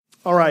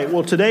All right,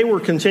 well, today we're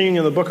continuing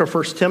in the book of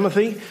 1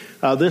 Timothy.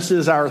 This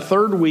is our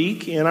third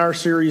week in our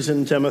series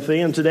in Timothy,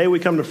 and today we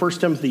come to 1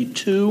 Timothy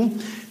 2,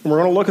 and we're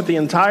going to look at the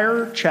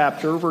entire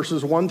chapter,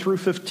 verses 1 through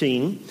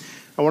 15.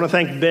 I want to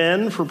thank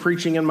Ben for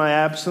preaching in my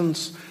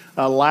absence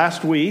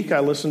last week. I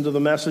listened to the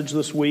message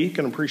this week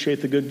and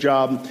appreciate the good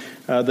job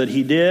that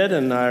he did,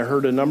 and I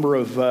heard a number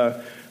of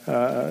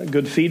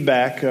good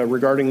feedback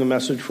regarding the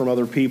message from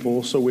other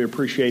people, so we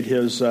appreciate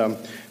his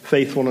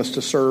faithfulness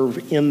to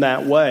serve in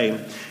that way.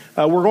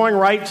 We're going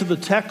right to the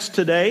text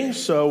today,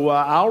 so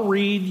I'll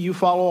read, you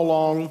follow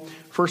along,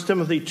 1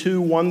 Timothy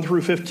 2, 1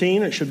 through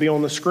 15. It should be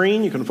on the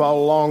screen. You can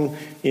follow along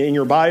in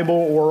your Bible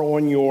or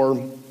on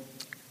your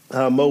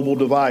mobile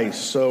device.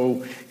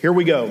 So here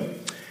we go.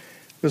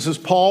 This is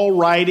Paul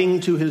writing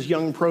to his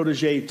young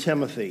protege,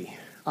 Timothy.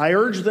 I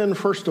urge then,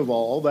 first of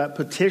all, that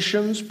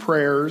petitions,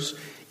 prayers,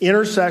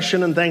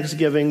 intercession, and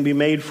thanksgiving be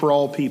made for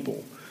all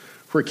people,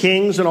 for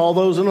kings and all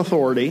those in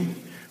authority,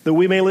 that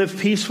we may live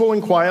peaceful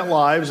and quiet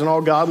lives in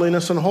all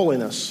godliness and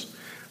holiness.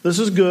 This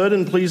is good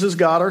and pleases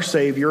God our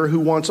Savior, who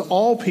wants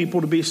all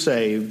people to be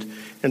saved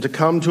and to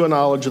come to a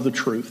knowledge of the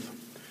truth.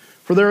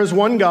 For there is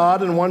one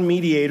God and one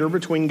mediator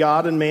between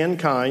God and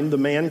mankind, the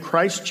man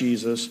Christ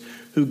Jesus,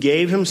 who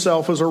gave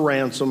himself as a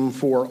ransom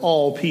for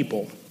all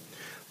people.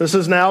 This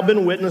has now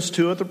been witnessed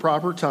to at the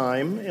proper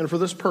time, and for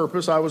this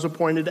purpose I was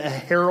appointed a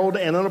herald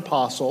and an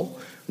apostle.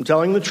 I'm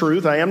telling the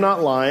truth, I am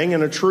not lying,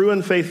 and a true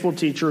and faithful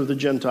teacher of the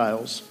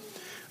Gentiles.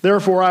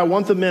 Therefore, I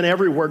want the men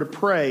everywhere to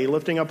pray,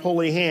 lifting up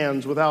holy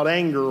hands without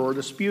anger or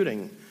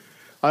disputing.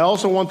 I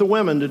also want the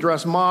women to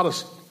dress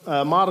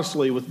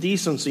modestly with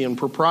decency and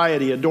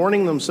propriety,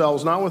 adorning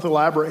themselves not with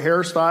elaborate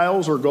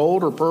hairstyles or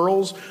gold or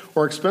pearls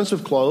or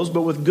expensive clothes,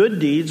 but with good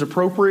deeds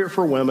appropriate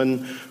for women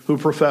who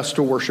profess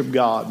to worship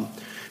God.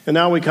 And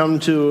now we come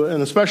to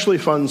an especially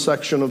fun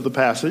section of the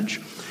passage.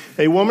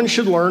 A woman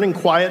should learn in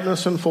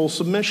quietness and full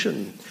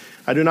submission.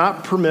 I do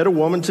not permit a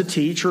woman to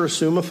teach or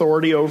assume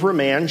authority over a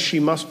man.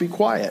 She must be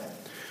quiet.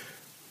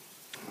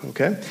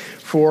 Okay?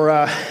 For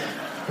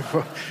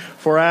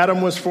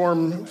Adam was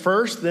formed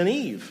first, then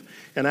Eve.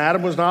 And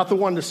Adam was not the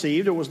one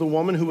deceived. It was the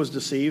woman who was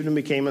deceived and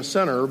became a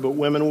sinner. But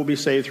women will be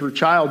saved through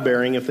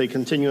childbearing if they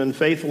continue in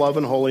faith, love,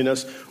 and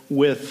holiness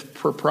with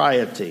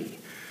propriety.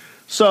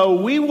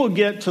 So we will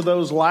get to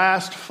those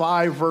last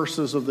 5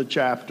 verses of the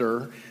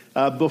chapter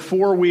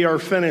before we are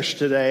finished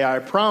today, I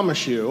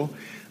promise you.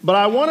 But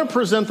I want to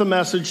present the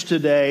message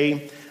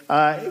today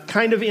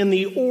kind of in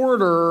the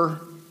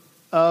order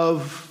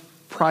of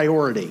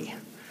priority.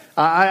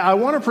 I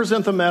want to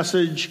present the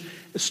message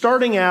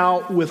starting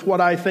out with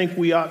what I think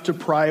we ought to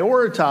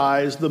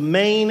prioritize, the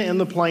main and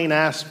the plain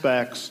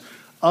aspects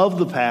of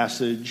the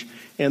passage,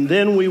 and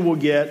then we will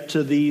get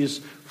to these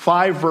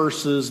 5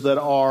 verses that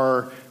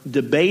are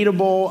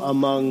debatable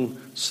among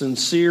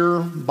sincere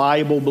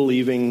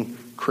Bible-believing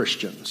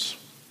Christians.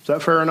 Is that a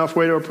fair enough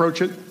way to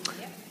approach it?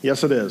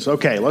 Yes, it is.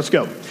 Okay, let's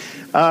go.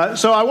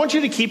 So I want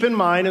you to keep in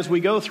mind as we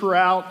go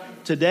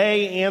throughout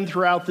today and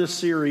throughout this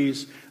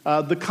series,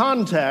 the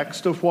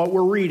context of what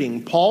we're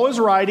reading. Paul is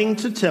writing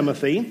to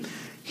Timothy.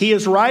 He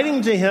is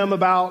writing to him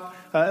about,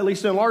 at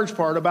least in large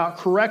part, about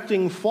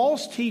correcting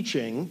false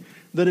teaching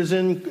that has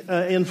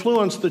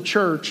influenced the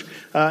church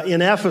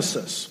in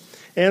Ephesus.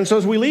 And so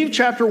as we leave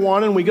chapter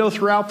 1 and we go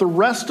throughout the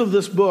rest of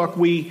this book,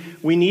 we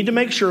need to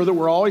make sure that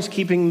we're always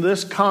keeping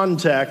this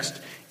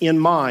context in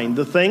mind.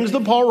 The things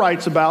that Paul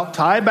writes about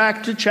tie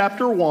back to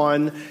chapter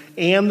 1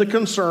 and the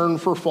concern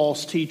for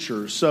false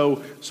teachers.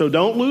 So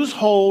don't lose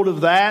hold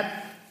of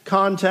that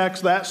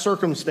context, that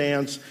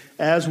circumstance,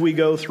 as we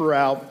go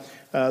throughout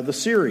the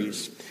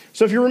series.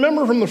 So if you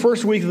remember from the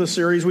first week of the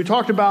series, we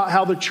talked about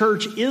how the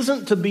church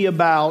isn't to be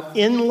about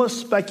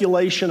endless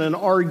speculation and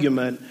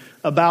argument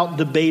about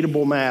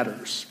debatable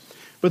matters.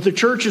 But the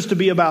church is to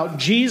be about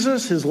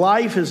Jesus, his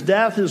life, his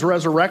death, his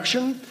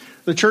resurrection.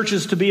 The church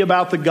is to be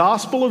about the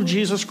gospel of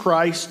Jesus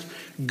Christ,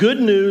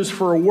 good news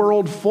for a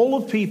world full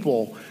of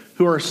people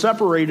who are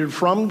separated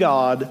from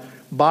God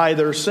by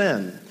their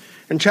sin.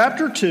 And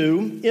chapter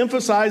 2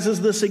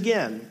 emphasizes this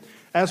again,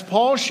 as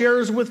Paul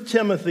shares with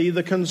Timothy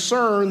the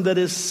concern that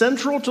is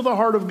central to the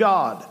heart of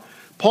God.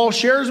 Paul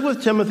shares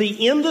with Timothy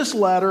in this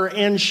letter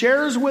and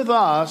shares with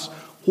us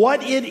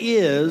what it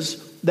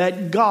is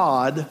that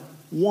God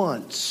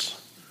wants.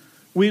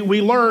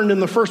 We learned in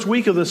the first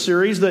week of this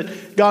series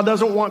that God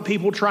doesn't want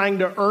people trying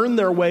to earn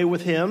their way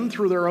with him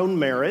through their own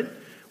merit.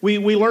 We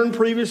learned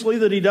previously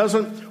that he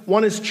doesn't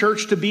want his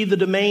church to be the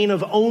domain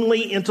of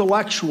only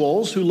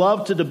intellectuals who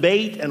love to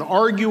debate and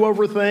argue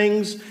over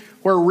things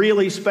where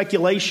really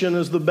speculation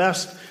is the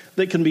best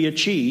that can be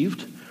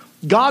achieved.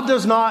 God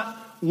does not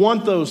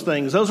want those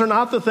things. Those are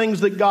not the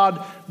things that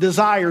God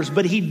desires,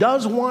 but he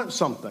does want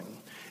something.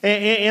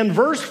 And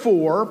verse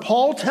 4,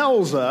 Paul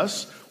tells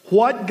us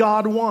what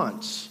God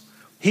wants.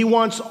 He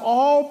wants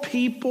all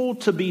people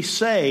to be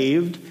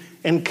saved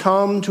and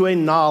come to a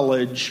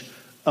knowledge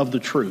of the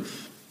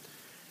truth.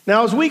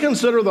 Now, as we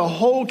consider the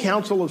whole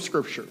counsel of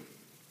Scripture,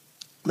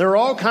 there are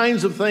all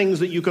kinds of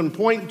things that you can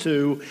point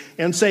to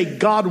and say,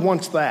 God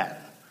wants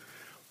that.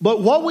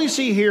 But what we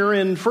see here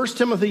in 1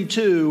 Timothy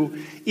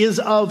 2 is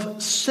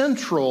of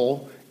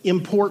central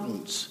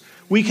importance.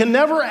 We can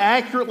never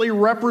accurately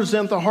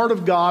represent the heart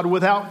of God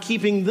without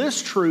keeping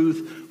this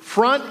truth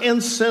front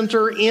and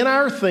center in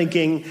our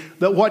thinking,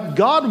 that what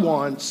God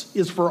wants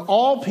is for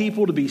all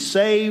people to be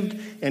saved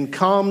and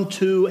come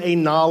to a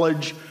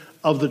knowledge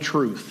of the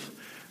truth.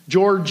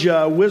 George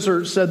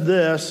Wizard said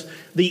this: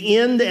 the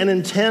end and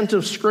intent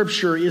of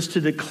Scripture is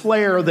to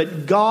declare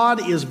that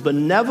God is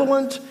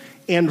benevolent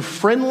and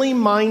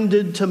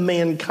friendly-minded to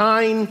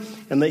mankind,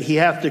 and that he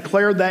hath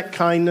declared that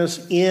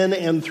kindness in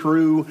and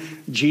through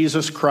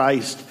Jesus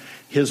Christ,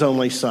 his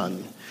only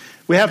Son.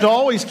 We have to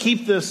always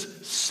keep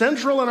this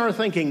central in our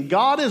thinking.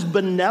 God is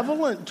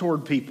benevolent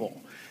toward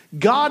people.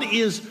 God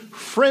is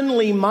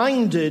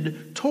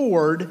friendly-minded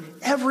toward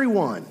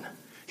everyone.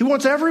 He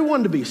wants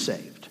everyone to be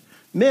saved.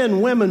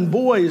 Men, women,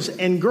 boys,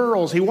 and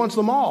girls. He wants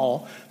them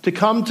all to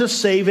come to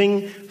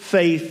saving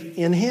faith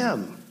in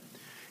him.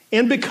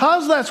 And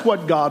because that's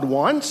what God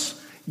wants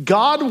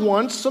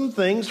some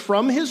things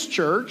from his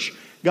church.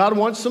 God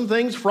wants some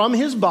things from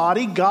his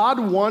body. God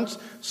wants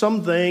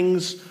some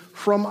things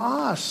from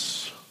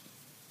us.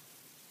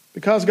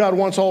 Because God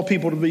wants all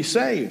people to be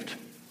saved,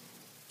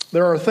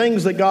 there are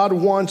things that God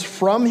wants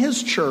from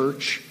his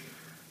church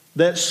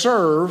that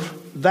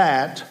serve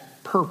that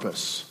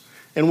purpose.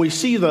 And we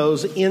see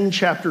those in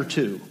chapter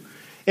 2.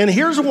 And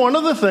here's one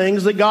of the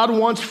things that God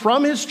wants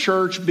from his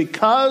church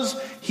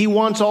because he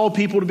wants all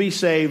people to be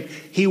saved.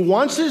 He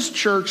wants his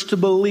church to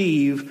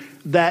believe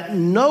that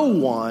no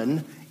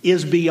one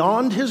is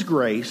beyond his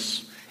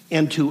grace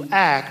and to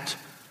act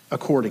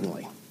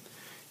accordingly.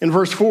 In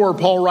verse 4,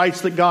 Paul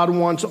writes that God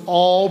wants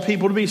all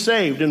people to be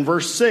saved. In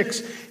verse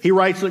 6, he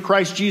writes that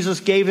Christ Jesus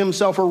gave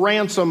himself a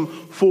ransom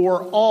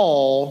for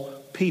all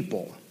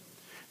people.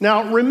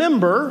 Now,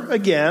 remember,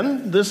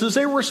 again, this is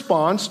a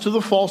response to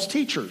the false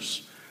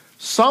teachers,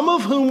 some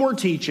of whom were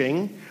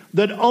teaching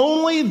that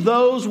only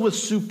those with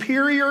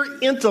superior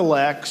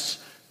intellects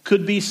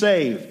could be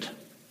saved.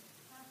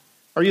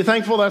 Are you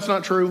thankful that's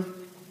not true?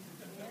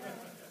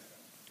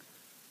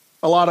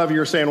 A lot of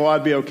you are saying, well,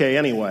 I'd be okay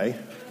anyway.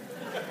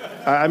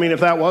 I mean, if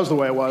that was the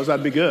way it was,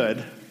 that'd be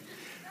good.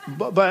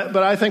 But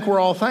I think we're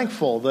all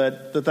thankful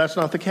that that's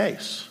not the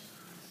case.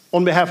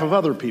 On behalf of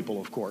other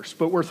people, of course.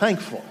 But we're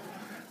thankful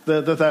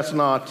that that's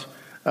not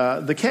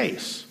the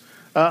case.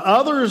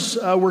 Others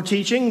were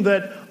teaching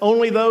that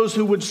only those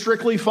who would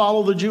strictly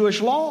follow the Jewish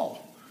law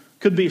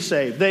could be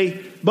saved.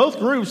 Both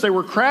groups, they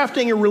were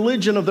crafting a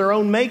religion of their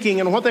own making,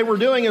 and what they were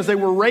doing is they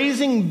were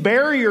raising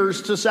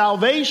barriers to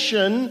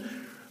salvation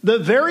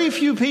that very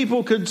few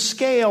people could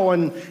scale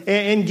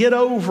and get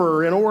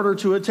over in order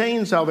to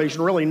attain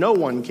salvation. Really, no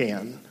one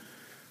can.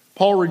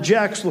 Paul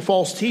rejects the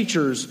false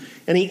teachers,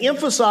 and he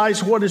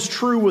emphasized what is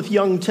true with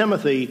young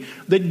Timothy,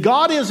 that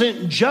God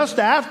isn't just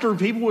after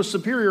people with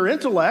superior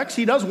intellects.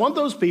 He does want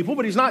those people,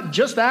 but he's not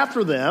just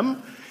after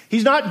them.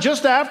 He's not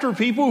just after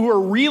people who are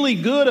really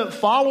good at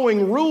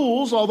following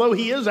rules, although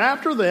he is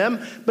after them,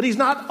 but he's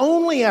not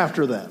only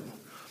after them.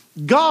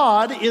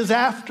 God is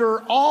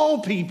after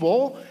all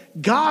people.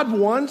 God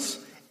wants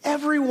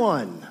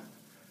everyone.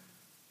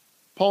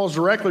 Paul's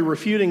directly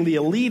refuting the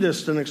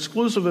elitist and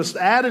exclusivist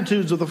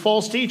attitudes of the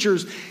false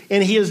teachers,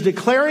 and he is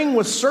declaring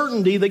with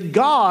certainty that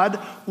God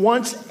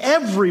wants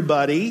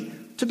everybody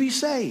to be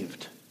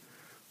saved.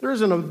 There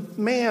isn't a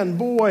man,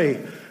 boy,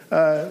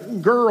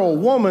 girl,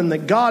 woman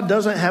that God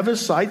doesn't have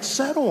his sights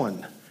set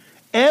on.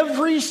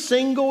 Every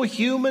single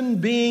human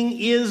being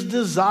is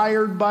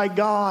desired by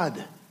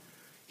God.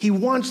 He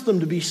wants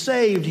them to be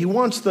saved. He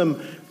wants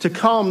them to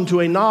come to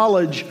a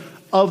knowledge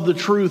of the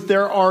truth.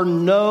 There are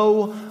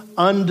no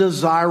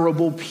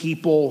undesirable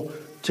people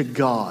to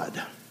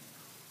God.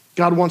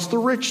 God wants the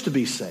rich to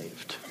be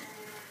saved.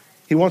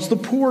 He wants the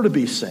poor to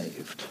be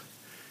saved.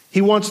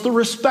 He wants the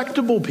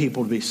respectable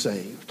people to be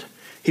saved.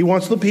 He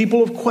wants the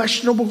people of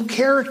questionable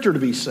character to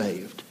be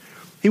saved.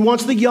 He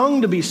wants the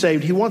young to be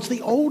saved. He wants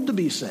the old to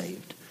be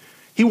saved.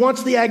 He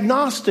wants the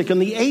agnostic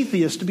and the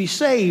atheist to be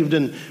saved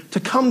and to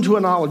come to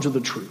a knowledge of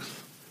the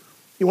truth.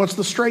 He wants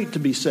the straight to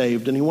be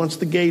saved, and he wants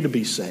the gay to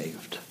be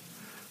saved.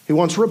 He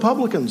wants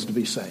Republicans to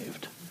be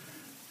saved.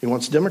 He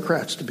wants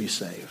Democrats to be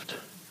saved.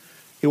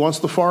 He wants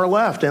the far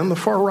left and the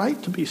far right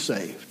to be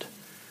saved.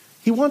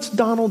 He wants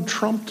Donald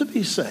Trump to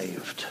be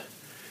saved.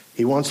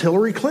 He wants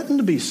Hillary Clinton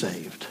to be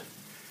saved.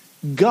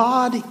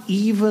 God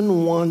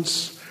even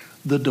wants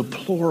the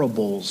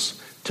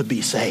deplorables to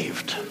be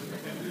saved.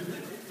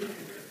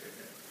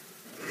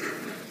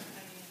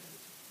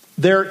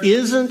 There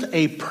isn't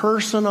a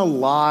person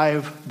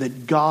alive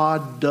that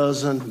God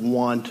doesn't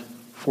want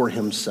for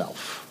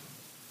himself.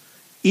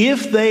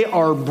 If they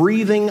are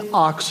breathing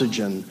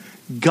oxygen,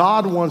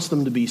 God wants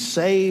them to be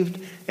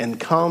saved and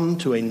come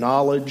to a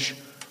knowledge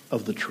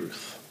of the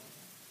truth.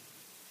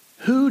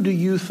 Who do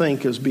you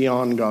think is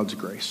beyond God's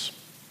grace?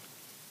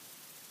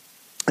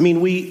 I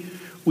mean, we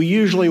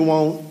usually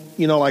won't,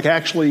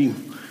 actually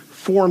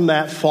form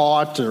that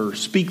thought or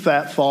speak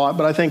that thought,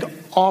 but I think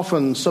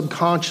often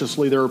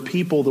subconsciously there are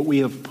people that we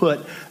have put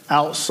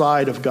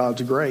outside of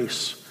God's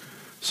grace.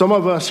 Some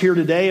of us here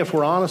today, if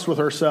we're honest with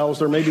ourselves,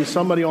 there may be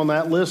somebody on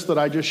that list that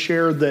I just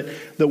shared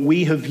that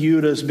we have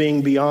viewed as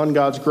being beyond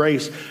God's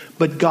grace,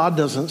 but God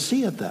doesn't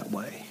see it that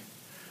way.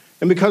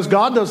 And because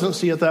God doesn't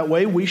see it that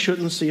way, we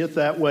shouldn't see it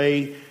that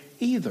way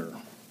either.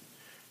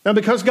 Now,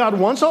 because God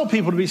wants all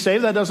people to be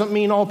saved, that doesn't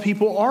mean all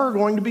people are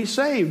going to be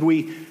saved.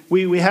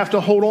 We have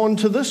to hold on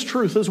to this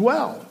truth as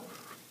well.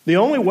 The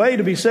only way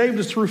to be saved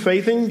is through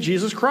faith in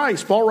Jesus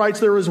Christ. Paul writes,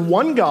 there is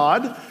one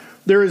God,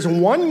 there is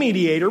one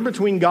mediator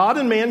between God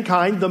and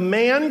mankind, the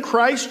man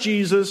Christ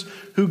Jesus,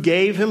 who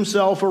gave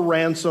himself a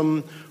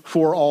ransom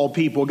for all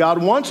people.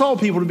 God wants all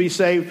people to be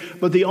saved,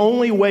 but the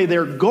only way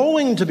they're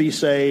going to be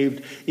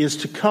saved is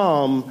to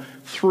come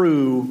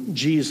through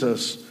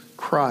Jesus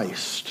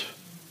Christ.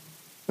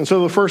 And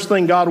so the first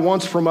thing God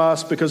wants from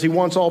us, because he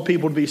wants all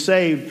people to be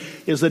saved,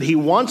 is that he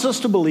wants us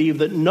to believe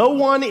that no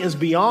one is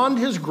beyond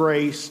his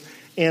grace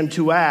and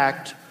to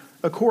act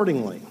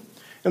accordingly.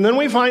 And then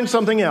we find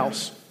something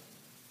else.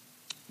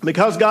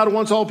 Because God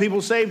wants all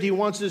people saved, he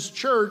wants his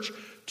church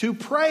to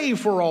pray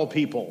for all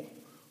people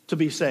to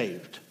be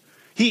saved.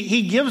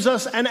 He gives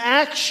us an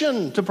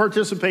action to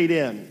participate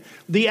in,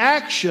 the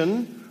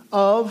action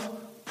of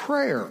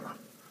prayer.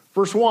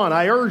 Verse 1,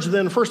 I urge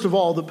then, first of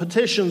all, that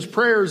petitions,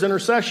 prayers,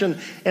 intercession,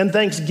 and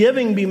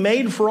thanksgiving be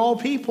made for all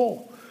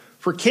people,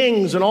 for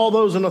kings and all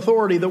those in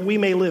authority, that we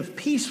may live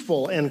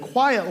peaceful and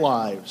quiet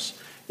lives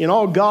in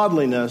all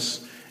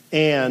godliness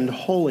and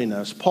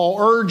holiness. Paul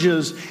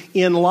urges,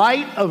 in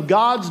light of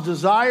God's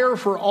desire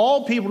for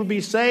all people to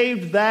be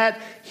saved, that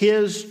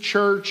his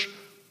church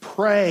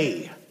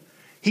pray.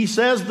 He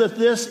says that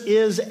this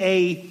is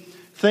a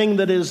thing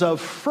that is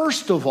of,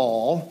 first of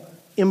all,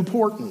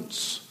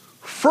 importance.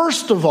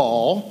 First of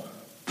all,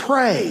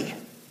 pray.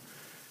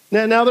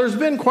 Now there's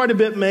been quite a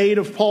bit made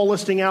of Paul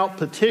listing out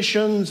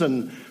petitions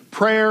and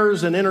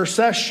prayers and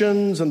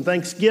intercessions and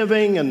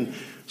thanksgiving, and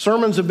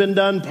sermons have been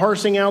done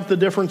parsing out the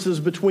differences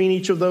between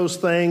each of those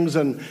things,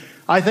 and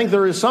I think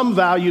there is some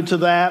value to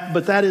that,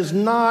 but that is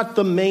not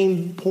the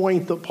main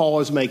point that Paul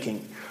is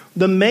making.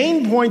 The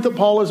main point that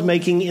Paul is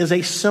making is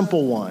a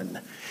simple one.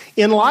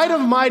 In light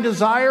of my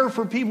desire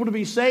for people to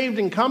be saved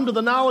and come to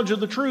the knowledge of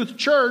the truth,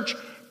 church,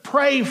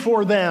 pray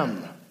for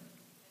them.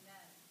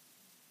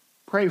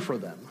 Pray for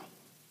them.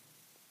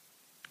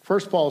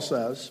 First, Paul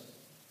says,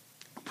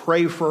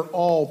 pray for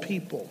all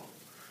people.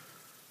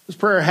 This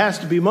prayer has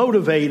to be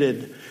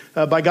motivated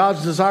by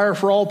God's desire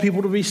for all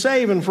people to be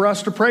saved, and for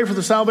us to pray for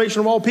the salvation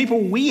of all people,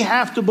 we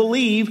have to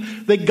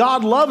believe that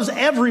God loves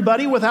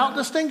everybody without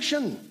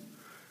distinction.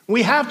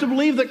 We have to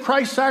believe that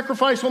Christ's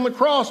sacrifice on the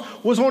cross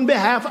was on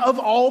behalf of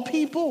all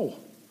people.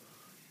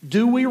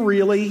 Do we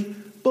really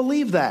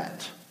believe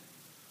that?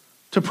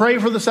 To pray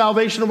for the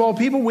salvation of all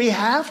people, we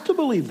have to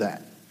believe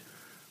that.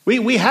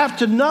 We have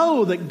to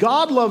know that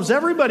God loves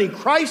everybody.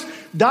 Christ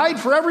died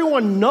for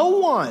everyone. No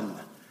one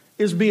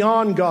is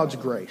beyond God's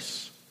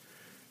grace.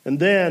 And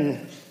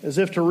then, as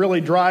if to really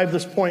drive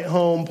this point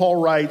home,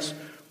 Paul writes,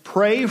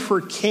 pray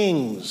for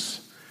kings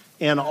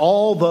and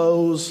all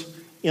those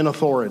in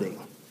authority.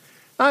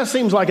 Now, it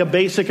seems like a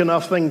basic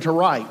enough thing to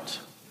write,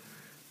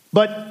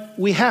 but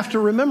we have to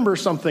remember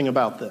something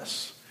about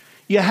this.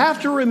 You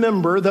have to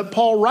remember that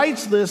Paul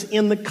writes this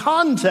in the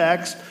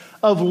context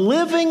of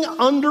living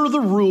under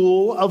the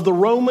rule of the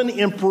Roman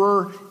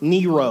Emperor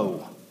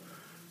Nero,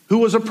 who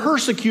was a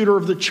persecutor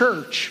of the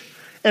church,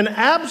 an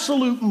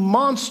absolute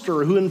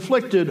monster who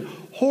inflicted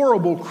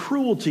horrible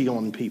cruelty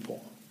on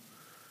people.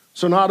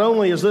 So not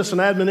only is this an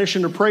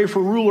admonition to pray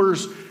for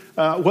rulers,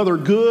 whether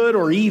good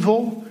or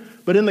evil,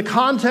 but in the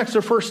context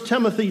of 1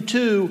 Timothy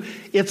 2,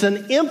 it's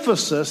an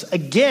emphasis,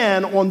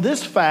 again, on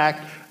this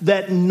fact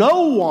that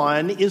no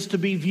one is to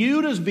be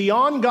viewed as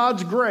beyond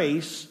God's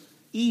grace,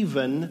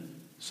 even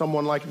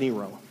someone like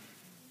Nero.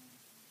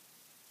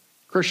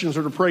 Christians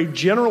are to pray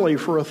generally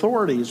for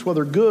authorities,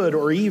 whether good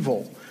or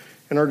evil,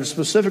 and are to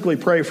specifically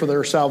pray for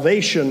their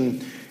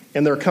salvation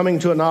and their coming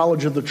to a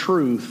knowledge of the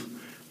truth,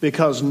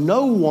 because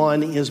no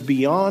one is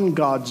beyond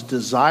God's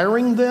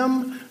desiring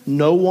them.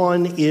 No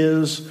one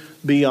is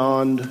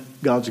beyond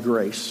God's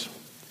grace.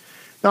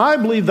 Now, I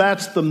believe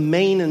that's the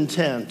main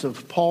intent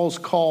of Paul's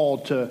call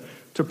to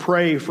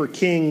pray for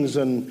kings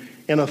and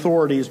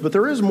authorities, but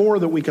there is more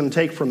that we can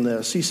take from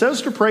this. He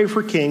says to pray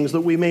for kings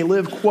that we may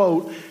live,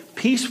 quote,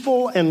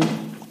 peaceful and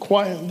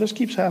quiet. This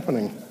keeps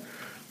happening.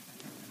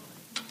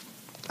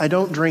 I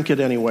don't drink it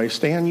anyway.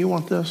 Stan, you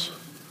want this?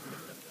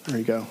 There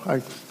you go. I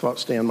thought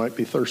Stan might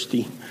be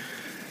thirsty.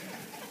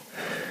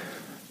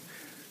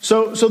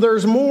 So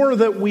there's more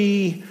that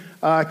we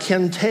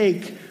can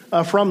take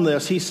from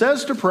this. He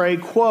says to pray,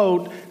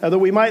 quote, that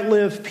we might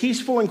live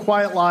peaceful and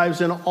quiet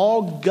lives in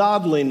all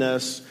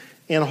godliness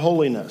and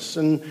holiness.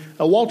 And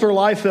Walter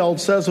Liefeld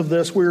says of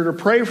this, we are to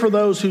pray for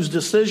those whose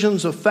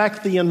decisions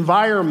affect the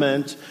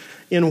environment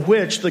in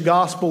which the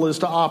gospel is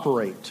to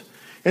operate.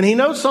 And he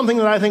notes something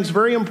that I think is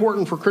very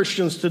important for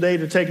Christians today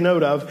to take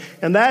note of,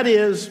 and that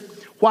is,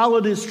 while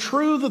it is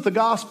true that the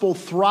gospel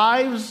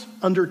thrives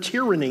under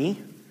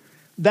tyranny,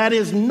 that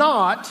is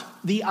not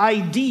the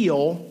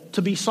ideal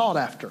to be sought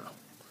after.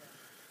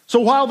 So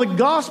while the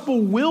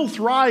gospel will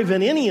thrive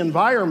in any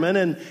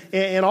environment,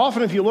 and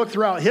often if you look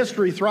throughout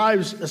history,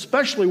 thrives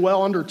especially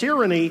well under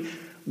tyranny,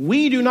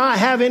 we do not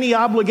have any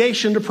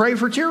obligation to pray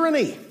for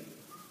tyranny.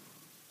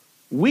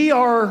 We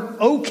are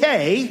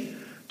okay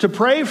to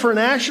pray for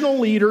national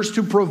leaders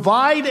to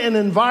provide an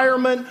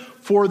environment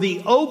for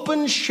the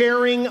open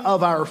sharing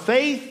of our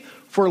faith,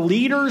 for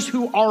leaders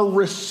who are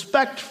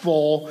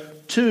respectful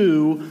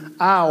to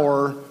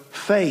our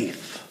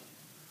faith.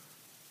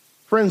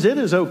 Friends, it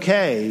is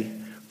okay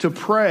to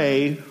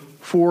pray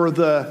for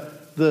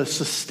the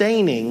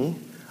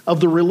sustaining of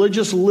the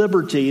religious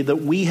liberty that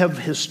we have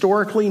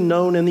historically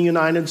known in the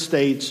United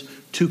States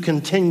to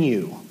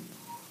continue.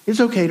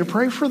 It's okay to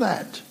pray for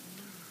that.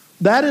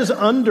 That is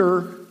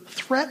under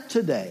threat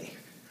today.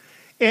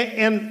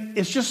 And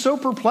it's just so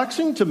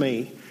perplexing to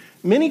me.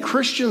 Many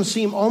Christians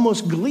seem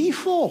almost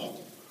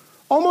gleeful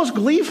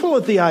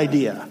at the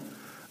idea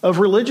of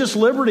religious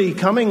liberty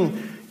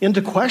coming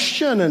into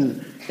question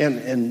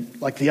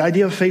and like the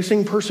idea of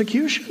facing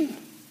persecution.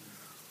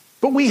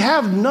 But we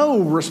have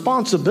no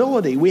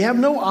responsibility, we have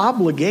no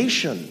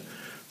obligation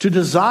to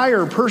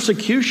desire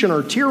persecution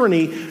or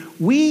tyranny.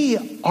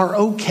 We are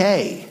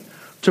okay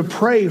to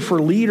pray for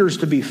leaders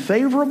to be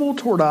favorable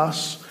toward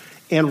us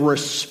and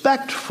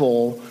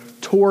respectful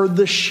toward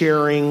the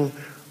sharing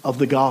of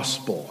the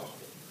gospel.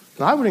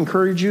 And I would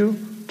encourage you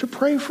to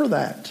pray for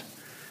that.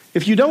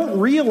 If you don't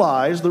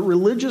realize that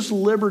religious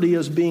liberty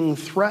is being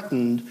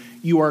threatened,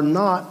 you are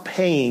not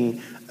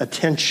paying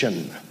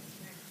attention.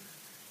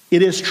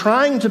 It is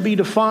trying to be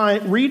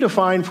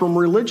redefined from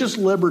religious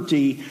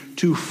liberty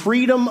to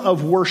freedom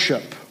of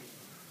worship,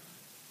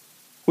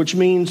 which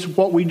means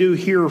what we do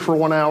here for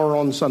 1 hour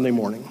on Sunday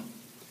morning.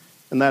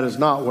 And that is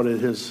not what it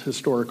has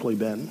historically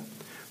been.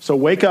 So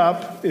wake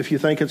up if you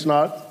think it's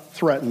not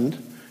threatened,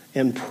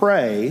 and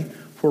pray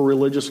for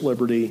religious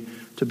liberty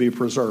to be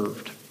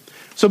preserved.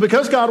 So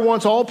because God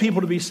wants all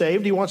people to be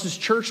saved, He wants His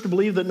church to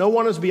believe that no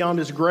one is beyond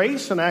His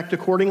grace and act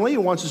accordingly. He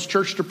wants His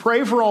church to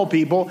pray for all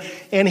people,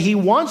 and He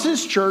wants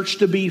His church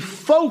to be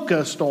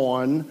focused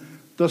on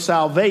the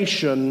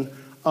salvation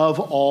of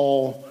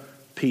all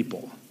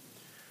people.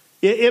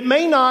 It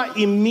may not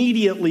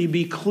immediately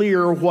be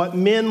clear what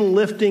men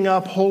lifting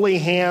up holy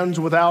hands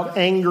without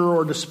anger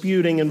or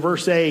disputing in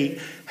verse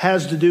 8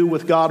 has to do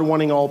with God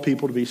wanting all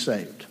people to be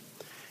saved.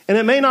 And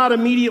it may not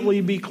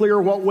immediately be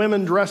clear what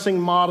women dressing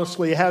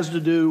modestly has to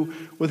do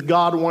with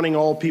God wanting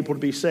all people to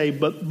be saved.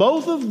 But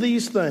both of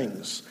these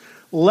things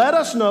let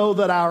us know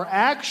that our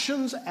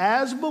actions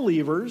as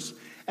believers,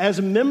 as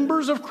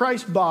members of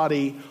Christ's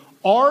body,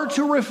 are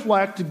to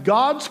reflect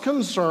God's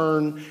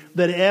concern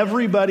that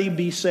everybody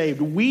be saved.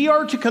 We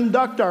are to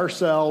conduct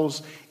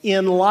ourselves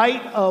in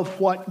light of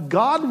what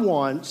God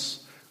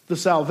wants, the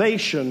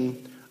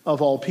salvation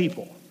of all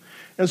people.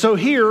 And so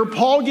here,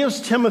 Paul gives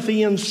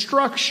Timothy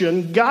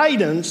instruction,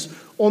 guidance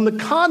on the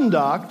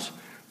conduct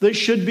that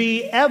should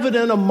be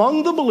evident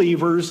among the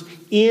believers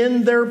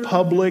in their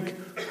public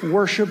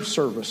worship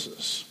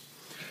services.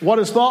 What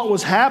is thought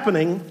was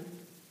happening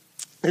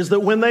is that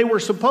when they were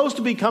supposed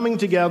to be coming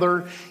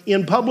together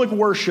in public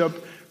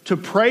worship to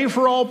pray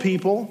for all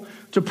people,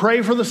 to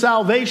pray for the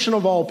salvation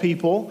of all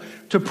people,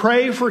 to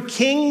pray for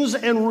kings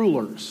and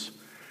rulers,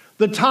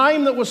 the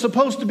time that was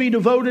supposed to be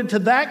devoted to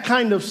that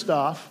kind of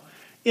stuff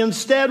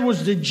instead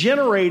was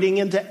degenerating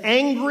into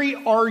angry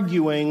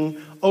arguing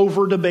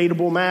over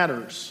debatable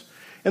matters.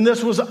 And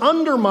this was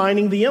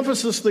undermining the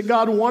emphasis that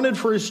God wanted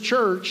for His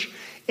church,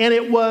 and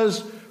it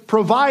was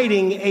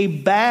providing a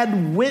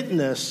bad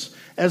witness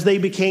as they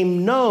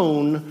became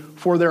known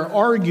for their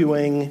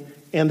arguing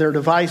and their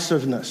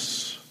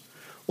divisiveness.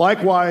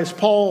 Likewise,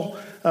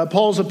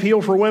 Paul's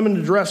appeal for women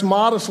to dress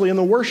modestly in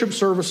the worship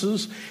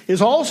services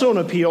is also an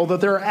appeal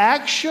that their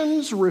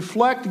actions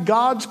reflect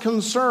God's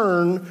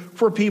concern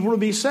for people to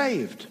be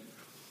saved.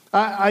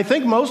 I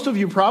think most of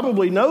you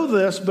probably know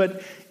this,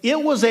 but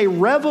it was a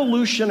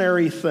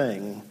revolutionary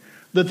thing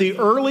that the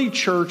early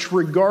church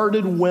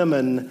regarded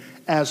women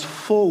as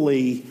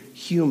fully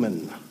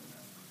human.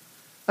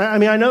 I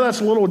mean, I know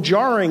that's a little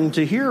jarring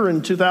to hear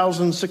in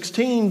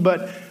 2016,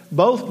 but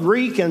both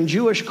Greek and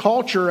Jewish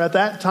culture at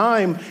that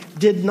time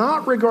did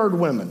not regard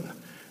women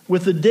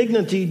with the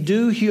dignity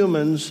due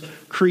humans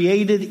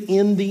created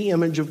in the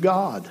image of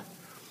God.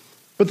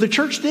 But the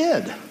church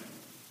did.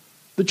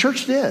 The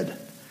church did.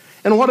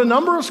 And what a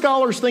number of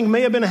scholars think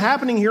may have been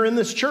happening here in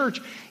this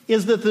church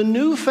is that the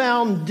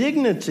newfound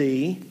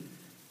dignity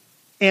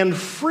and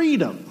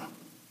freedom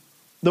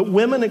that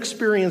women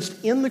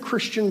experienced in the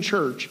Christian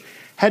church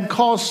had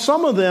caused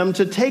some of them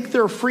to take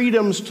their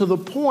freedoms to the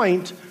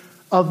point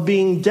of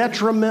being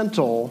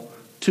detrimental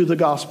to the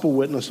gospel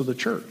witness of the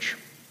church.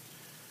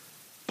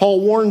 Paul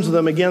warns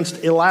them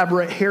against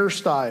elaborate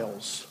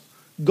hairstyles,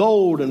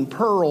 gold and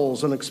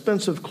pearls and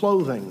expensive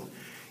clothing,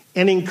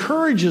 and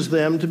encourages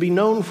them to be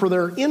known for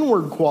their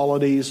inward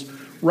qualities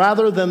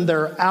rather than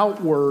their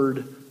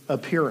outward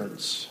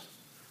appearance.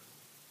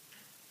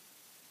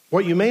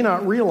 What you may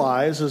not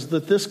realize is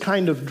that this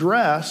kind of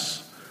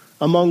dress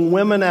among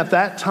women at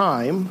that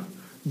time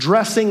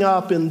dressing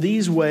up in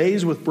these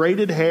ways with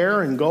braided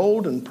hair and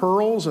gold and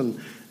pearls and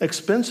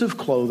expensive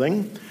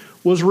clothing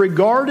was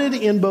regarded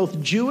in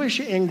both Jewish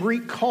and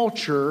Greek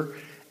culture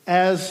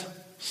as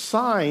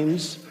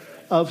signs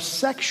of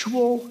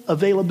sexual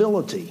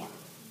availability.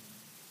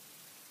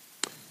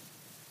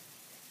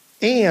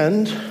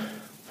 And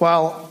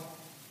while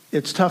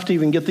it's tough to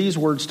even get these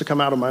words to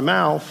come out of my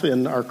mouth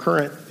in our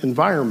current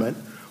environment,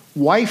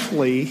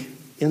 wifely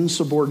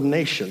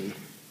insubordination.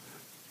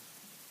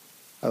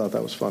 I thought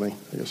that was funny.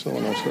 I guess no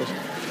one else does.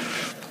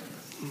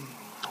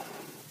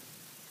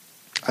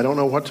 I don't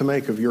know what to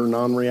make of your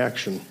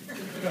non-reaction.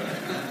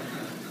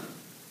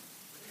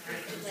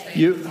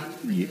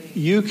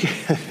 You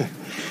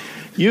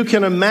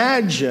can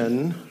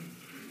imagine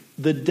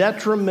the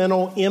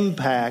detrimental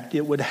impact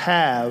it would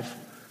have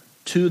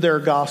to their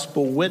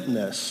gospel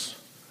witness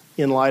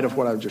in light of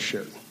what I've just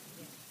shared.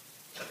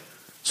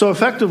 So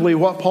effectively,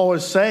 what Paul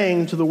is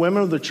saying to the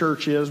women of the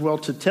church is, well,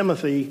 to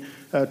Timothy,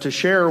 to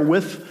share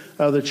with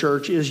the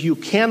church, is you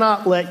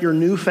cannot let your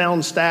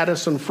newfound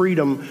status and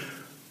freedom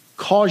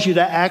cause you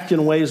to act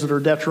in ways that are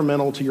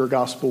detrimental to your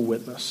gospel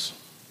witness.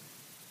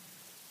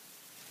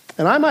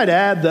 And I might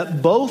add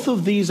that both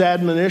of these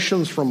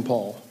admonitions from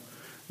Paul,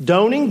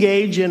 don't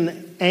engage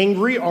in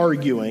angry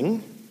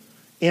arguing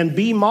and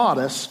be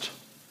modest,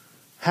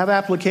 have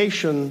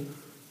application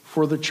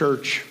for the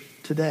church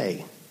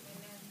today.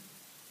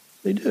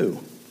 They do.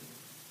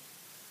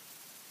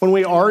 When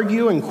we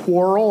argue and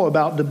quarrel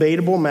about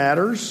debatable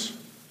matters,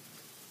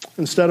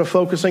 instead of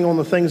focusing on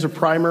the things of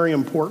primary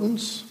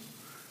importance,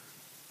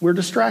 we're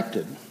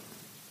distracted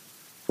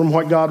from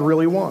what God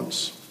really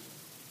wants.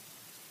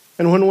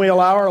 And when we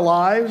allow our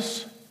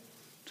lives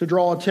to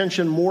draw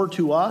attention more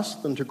to us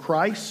than to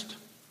Christ,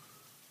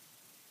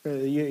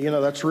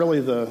 that's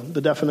really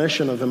the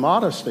definition of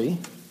immodesty.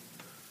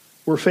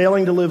 We're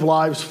failing to live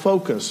lives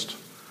focused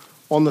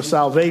on the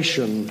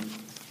salvation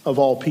of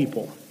all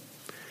people.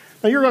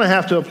 Now, you're going to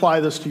have to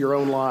apply this to your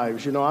own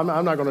lives. I'm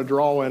not going to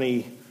draw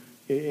any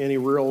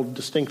real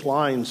distinct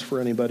lines for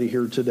anybody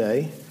here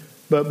today.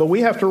 But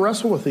we have to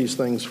wrestle with these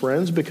things,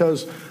 friends,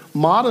 because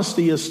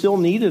modesty is still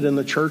needed in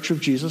the church of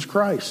Jesus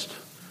Christ.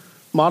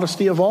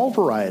 Modesty of all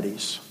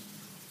varieties.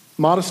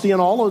 Modesty in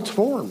all its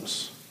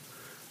forms.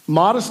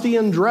 Modesty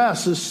in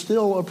dress is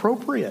still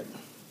appropriate.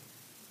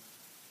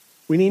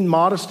 We need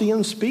modesty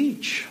in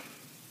speech.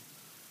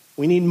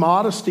 We need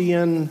modesty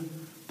in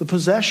the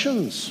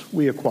possessions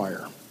we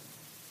acquire.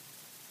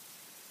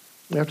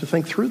 We have to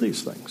think through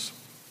these things.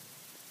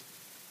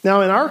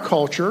 Now, in our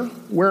culture,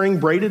 wearing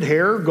braided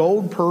hair,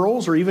 gold,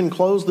 pearls, or even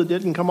clothes that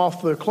didn't come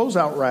off the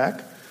closeout rack,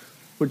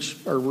 which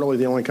are really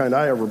the only kind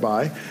I ever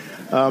buy,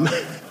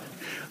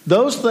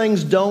 those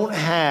things don't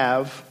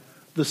have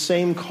the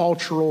same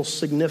cultural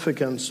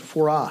significance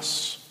for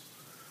us.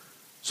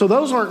 So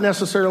those aren't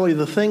necessarily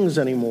the things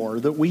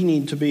anymore that we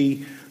need to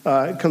be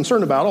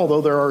concerned about,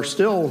 although there are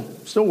still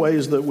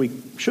ways that we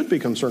should be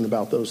concerned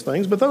about those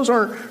things, but those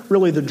aren't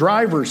really the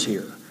drivers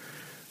here.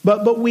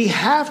 But we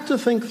have to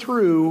think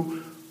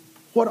through,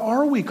 what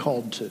are we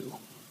called to?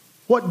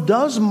 What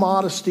does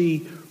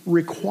modesty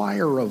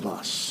require of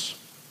us?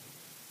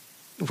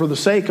 For the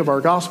sake of our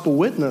gospel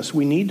witness,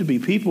 we need to be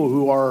people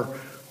who are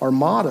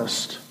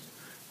modest.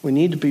 We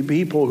need to be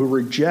people who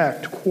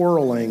reject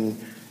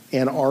quarreling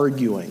and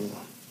arguing.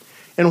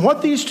 And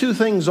what these two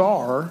things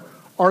are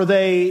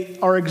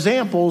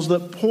examples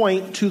that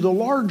point to the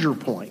larger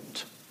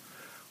point,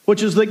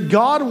 which is that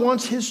God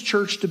wants his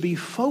church to be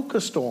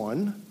focused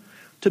on,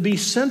 to be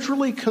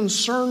centrally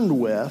concerned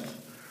with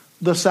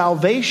the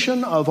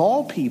salvation of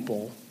all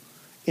people,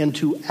 and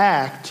to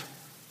act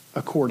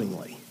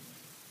accordingly,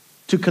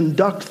 to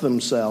conduct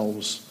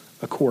themselves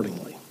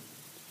accordingly.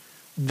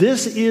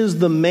 This is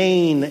the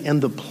main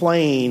and the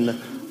plane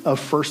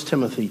of 1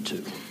 Timothy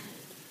 2.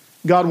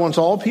 God wants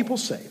all people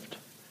saved.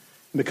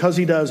 And because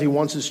he does, he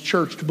wants his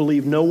church to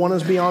believe no one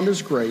is beyond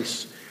his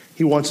grace.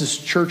 He wants his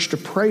church to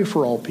pray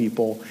for all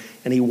people.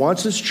 And he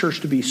wants his church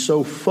to be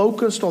so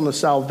focused on the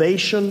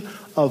salvation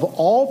of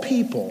all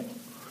people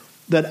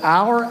that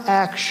our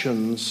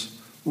actions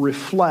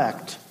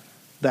reflect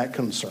that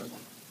concern.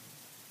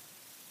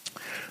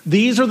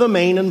 These are the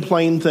main and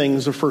plain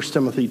things of 1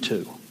 Timothy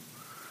 2.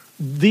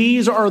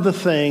 These are the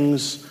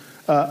things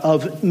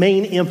of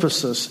main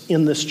emphasis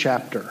in this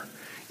chapter.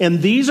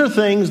 And these are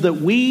things that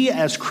we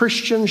as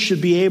Christians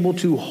should be able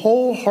to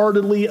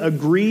wholeheartedly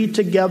agree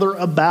together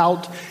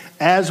about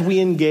as we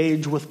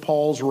engage with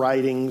Paul's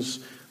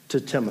writings to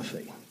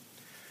Timothy.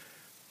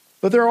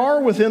 But there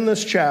are within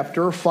this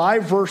chapter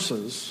 5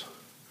 verses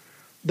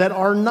that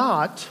are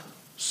not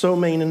so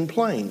main and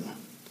plain.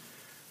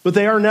 But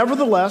they are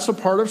nevertheless a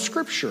part of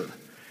Scripture.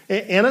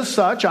 And as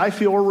such, I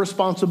feel a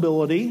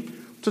responsibility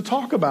to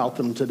talk about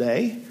them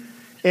today.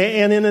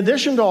 And in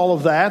addition to all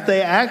of that,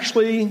 they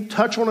actually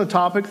touch on a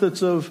topic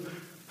that's of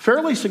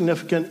fairly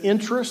significant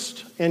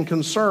interest and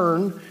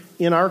concern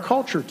in our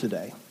culture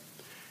today.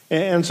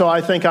 And so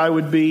I think I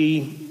would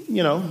be,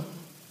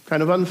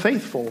 kind of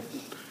unfaithful.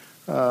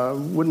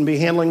 Wouldn't be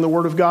handling the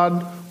Word of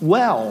God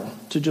well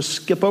to just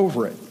skip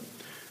over it.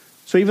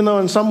 So even though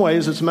in some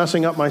ways it's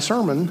messing up my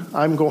sermon,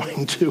 I'm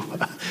going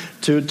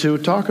to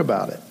talk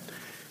about it.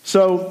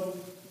 So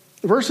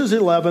verses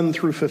 11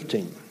 through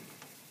 15.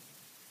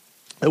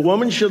 A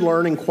woman should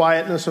learn in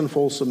quietness and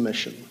full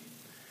submission.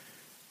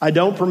 I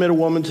don't permit a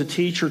woman to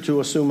teach or to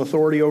assume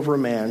authority over a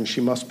man. She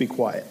must be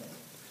quiet.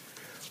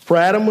 For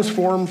Adam was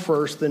formed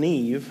first, then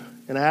Eve,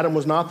 and Adam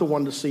was not the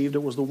one deceived.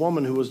 It was the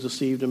woman who was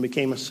deceived and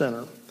became a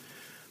sinner.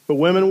 But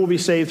women will be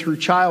saved through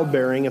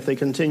childbearing if they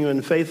continue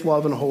in faith,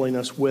 love, and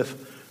holiness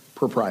with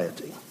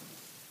propriety.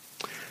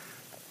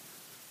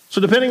 So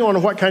depending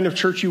on what kind of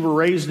church you were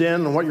raised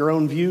in and what your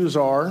own views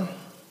are,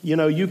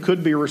 you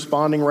could be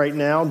responding right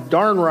now,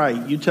 darn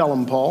right, you tell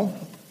them, Paul.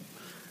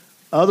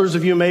 Others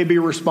of you may be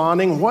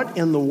responding, what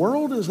in the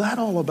world is that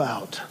all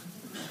about?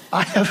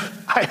 I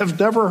have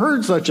never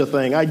heard such a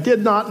thing. I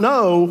did not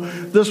know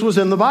this was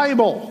in the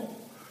Bible.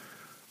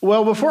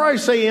 Well, before I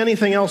say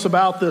anything else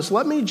about this,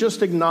 let me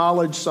just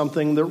acknowledge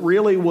something that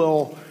really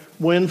will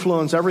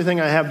influence everything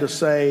I have to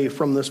say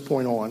from this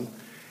point on.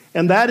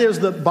 And that is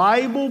that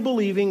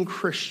Bible-believing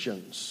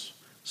Christians,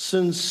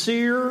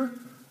 sincere,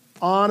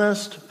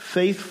 honest,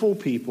 faithful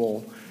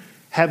people,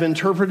 have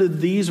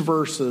interpreted these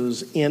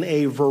verses in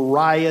a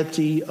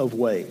variety of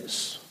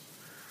ways.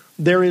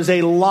 There is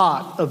a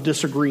lot of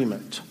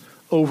disagreement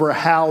over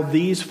how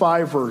these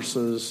 5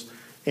 verses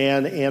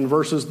and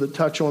verses that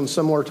touch on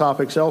similar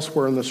topics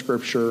elsewhere in the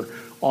Scripture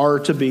are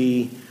to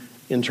be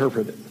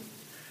interpreted.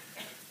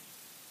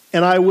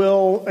 And I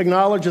will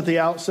acknowledge at the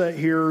outset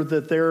here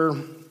that there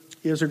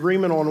is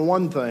agreement on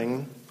one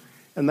thing,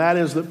 and that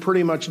is that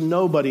pretty much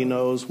nobody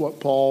knows what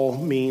Paul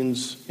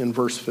means in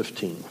verse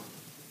 15.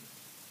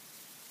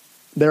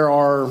 There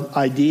are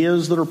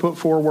ideas that are put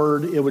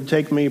forward. It would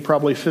take me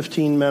probably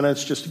 15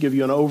 minutes just to give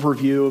you an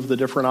overview of the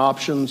different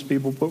options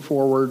people put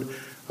forward.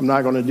 I'm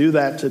not going to do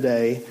that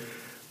today.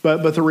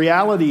 But the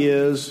reality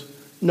is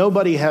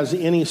nobody has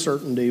any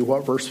certainty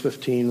what verse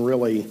 15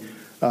 really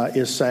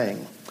is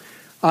saying.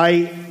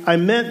 I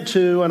meant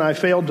to, and I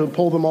failed to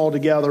pull them all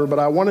together, but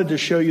I wanted to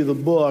show you the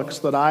books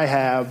that I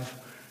have,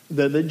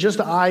 that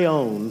just I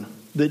own,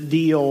 that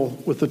deal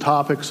with the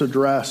topics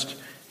addressed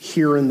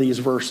here in these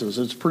verses.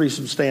 It's pretty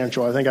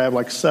substantial. I think I have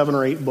like 7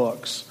 or 8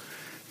 books.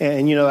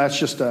 And, that's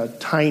just a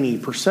tiny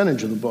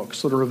percentage of the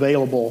books that are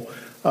available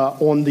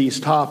on these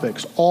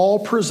topics, all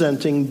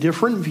presenting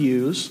different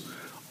views,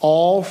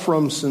 all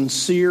from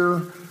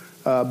sincere,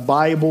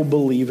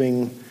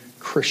 Bible-believing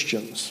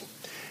Christians.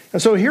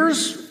 And so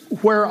here's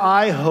where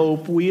I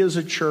hope we as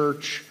a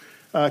church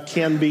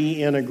can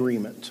be in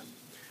agreement.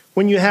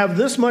 When you have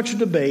this much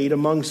debate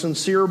among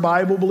sincere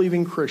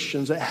Bible-believing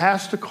Christians, it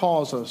has to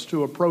cause us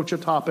to approach a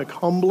topic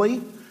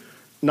humbly,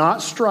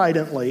 not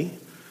stridently,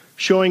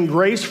 showing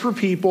grace for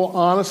people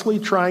honestly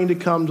trying to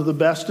come to the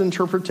best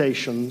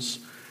interpretations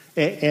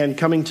and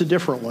coming to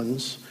different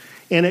ones.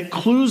 And it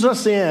clues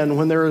us in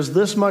when there is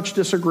this much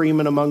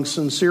disagreement among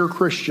sincere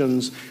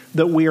Christians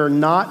that we are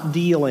not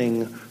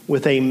dealing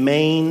with a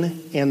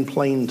main and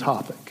plain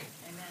topic.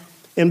 Amen.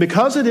 And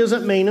because it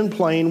isn't main and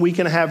plain, we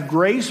can have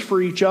grace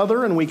for each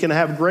other and we can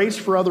have grace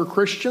for other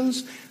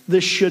Christians.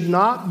 This should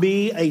not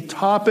be a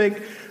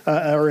topic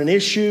or an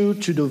issue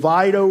to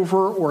divide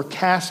over or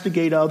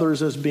castigate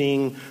others as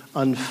being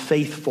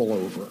unfaithful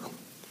over.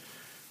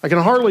 I can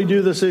hardly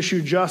do this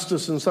issue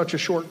justice in such a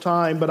short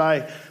time, but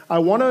I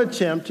want to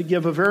attempt to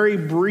give a very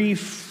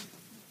brief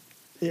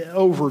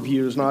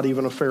overview, is not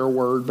even a fair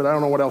word, but I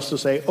don't know what else to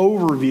say,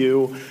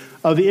 overview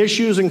of the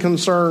issues and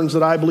concerns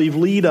that I believe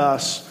lead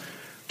us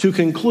to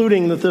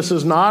concluding that this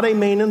is not a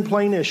main and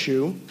plain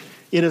issue.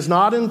 It is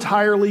not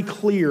entirely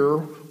clear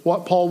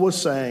what Paul was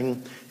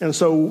saying, and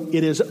so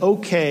it is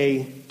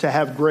okay to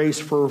have grace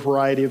for a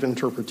variety of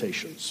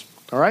interpretations.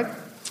 All right?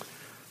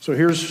 So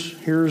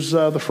here's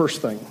the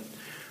first thing.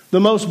 The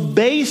most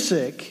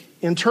basic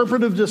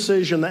interpretive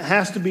decision that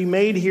has to be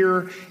made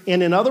here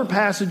and in other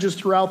passages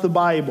throughout the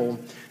Bible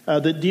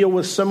that deal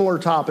with similar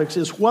topics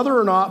is whether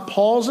or not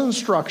Paul's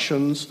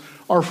instructions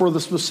are for the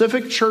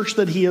specific church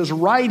that he is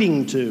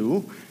writing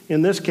to,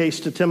 in this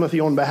case to Timothy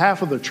on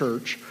behalf of the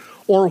church,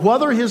 or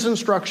whether his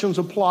instructions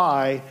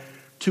apply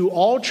to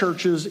all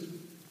churches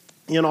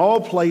in all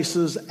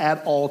places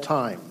at all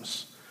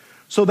times.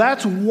 So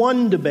that's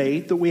one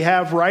debate that we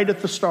have right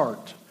at the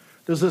start.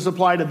 Does this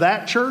apply to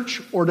that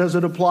church, or does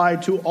it apply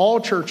to all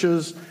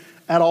churches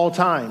at all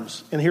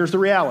times? And here's the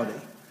reality.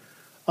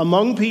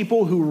 Among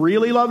people who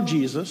really love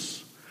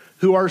Jesus,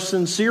 who are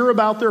sincere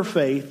about their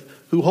faith,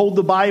 who hold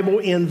the Bible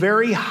in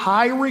very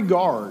high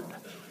regard,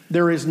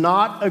 there is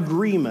not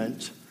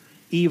agreement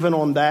even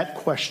on that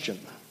question.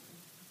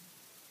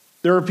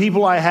 There are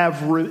people I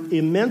have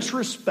immense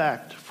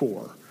respect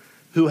for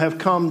who have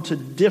come to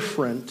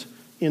different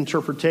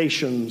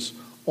interpretations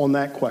on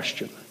that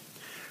question.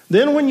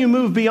 Then when you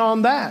move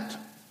beyond that,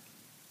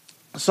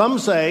 some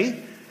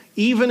say,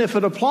 even if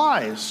it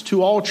applies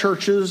to all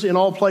churches in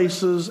all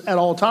places at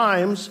all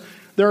times,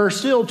 there are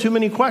still too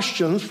many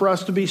questions for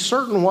us to be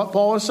certain what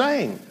Paul is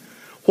saying.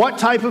 What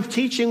type of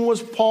teaching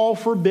was Paul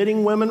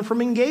forbidding women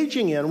from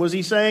engaging in? Was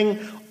he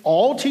saying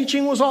all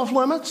teaching was off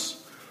limits?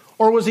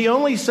 Or was he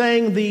only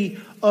saying the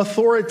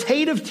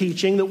authoritative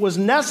teaching that was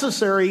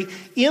necessary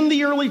in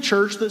the early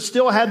church that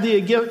still had the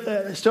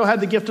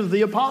gift of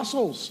the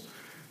apostles?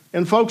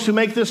 And folks who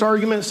make this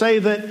argument say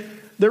that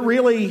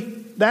really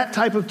that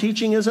type of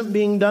teaching isn't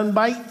being done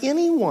by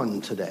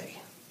anyone today.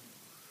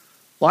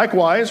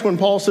 Likewise, when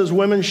Paul says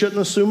women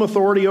shouldn't assume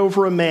authority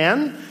over a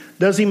man,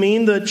 does he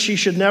mean that she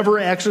should never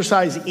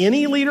exercise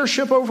any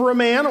leadership over a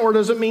man, or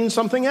does it mean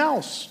something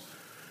else?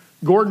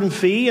 Gordon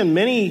Fee and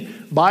many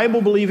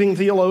Bible-believing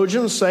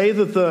theologians say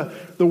that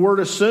the word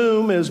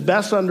assume is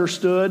best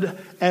understood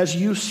as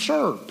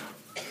usurp,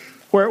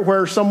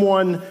 where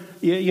someone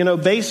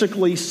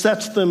basically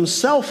sets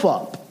themselves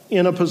up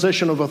in a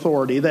position of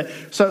authority, that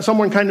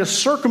someone kind of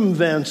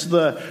circumvents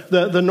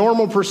the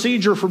normal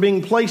procedure for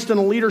being placed in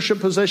a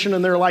leadership position,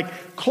 and they're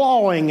like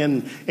clawing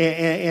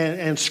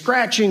and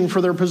scratching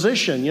for their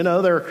position.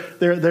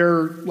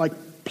 They're like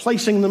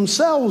placing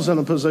themselves in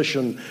a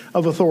position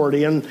of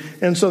authority.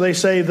 And so they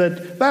say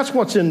that that's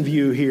what's in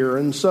view here.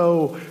 And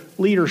so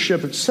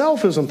leadership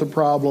itself isn't the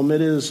problem.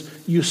 It is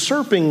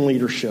usurping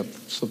leadership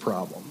that's the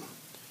problem.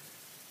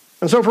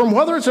 And so from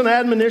whether it's an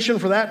admonition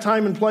for that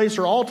time and place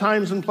or all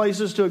times and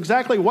places to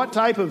exactly what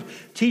type of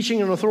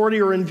teaching and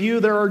authority are in view,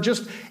 there are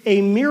just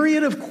a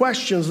myriad of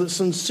questions that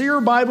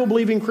sincere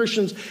Bible-believing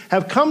Christians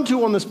have come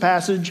to on this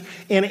passage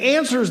and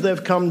answers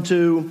they've come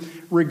to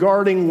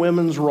regarding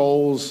women's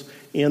roles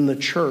in the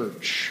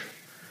church.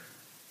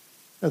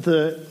 At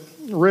the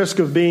risk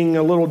of being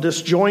a little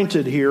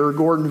disjointed here,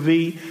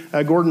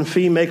 Gordon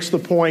Fee makes the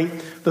point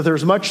that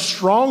there's much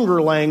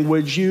stronger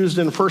language used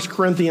in 1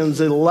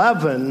 Corinthians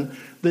 11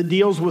 that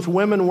deals with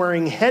women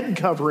wearing head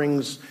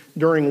coverings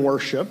during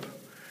worship.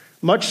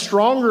 Much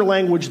stronger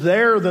language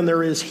there than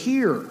there is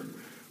here.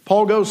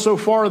 Paul goes so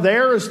far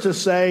there as to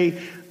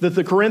say that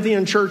the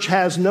Corinthian church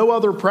has no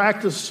other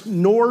practice,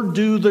 nor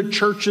do the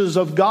churches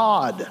of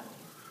God.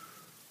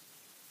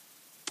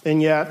 And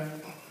yet,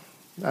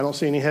 I don't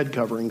see any head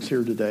coverings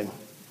here today.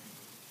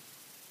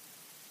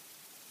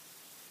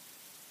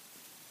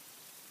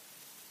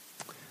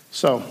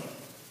 So,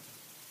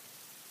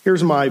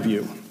 here's my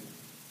view.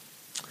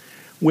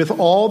 With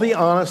all the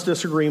honest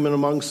disagreement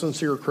among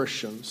sincere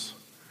Christians,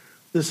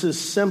 this is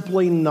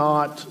simply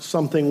not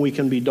something we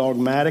can be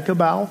dogmatic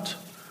about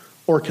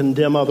or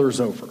condemn others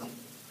over.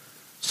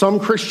 Some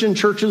Christian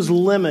churches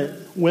limit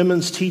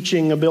women's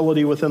teaching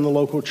ability within the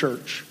local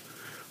church.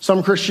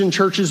 Some Christian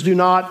churches do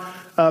not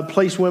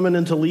place women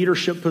into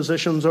leadership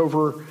positions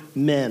over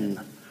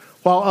men,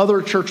 while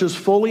other churches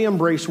fully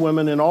embrace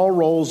women in all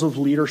roles of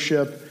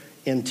leadership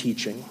and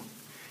teaching.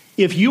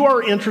 If you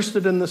are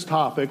interested in this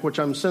topic, which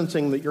I'm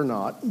sensing that you're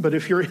not, but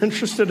if you're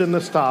interested in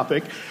this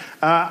topic,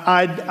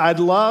 I'd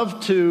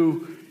love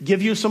to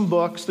give you some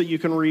books that you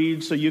can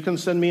read, so you can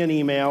send me an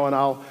email and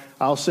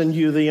I'll send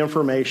you the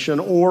information,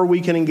 or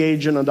we can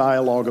engage in a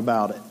dialogue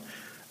about it.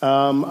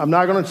 I'm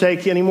not going to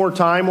take any more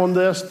time on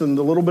this than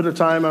the little bit of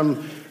time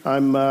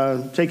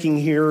I'm taking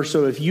here.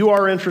 So if you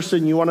are interested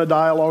and you want to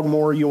dialogue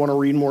more, you want to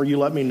read more, you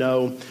let me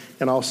know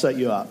and I'll set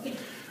you up.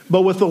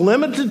 But with the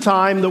limited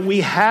time that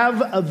we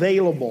have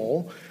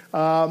available,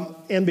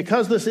 and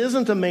because this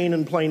isn't a main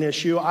and plain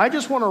issue, I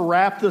just want to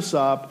wrap this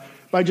up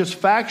by just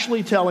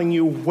factually telling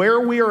you where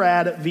we are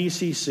at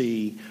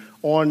VCC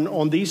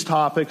on these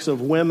topics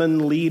of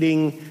women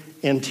leading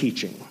and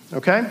teaching.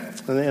 Okay?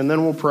 And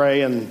then we'll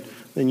pray and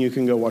then you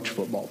can go watch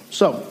football.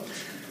 So,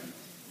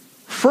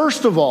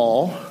 first of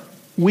all,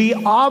 we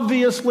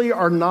obviously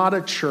are not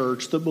a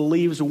church that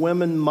believes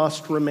women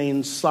must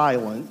remain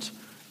silent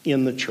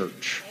in the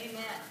church.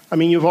 I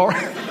mean, you've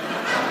already...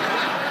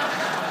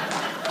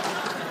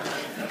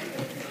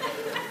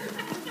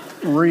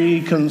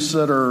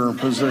 Reconsider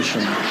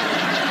position.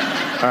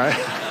 All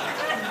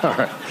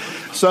right.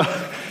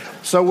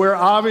 So we're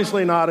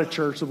obviously not a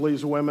church that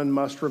believes women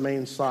must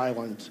remain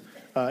silent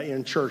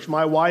in church.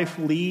 My wife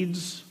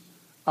leads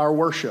our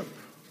worship.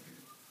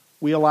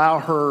 We allow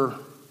her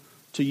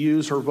to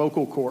use her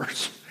vocal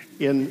cords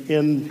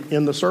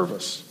in the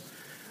service.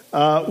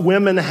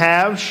 Women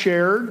have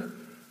shared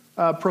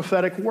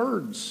prophetic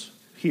words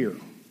here.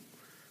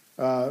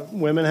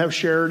 Women have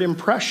shared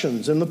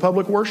impressions in the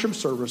public worship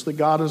service that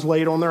God has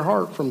laid on their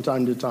heart from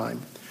time to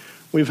time.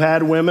 We've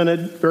had women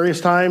at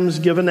various times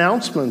give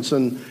announcements,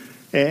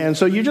 and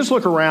so you just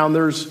look around.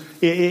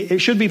 It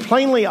should be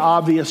plainly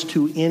obvious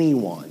to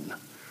anyone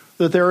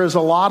that there is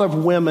a lot of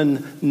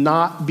women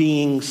not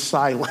being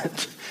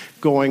silent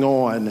going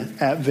on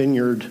at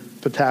Vineyard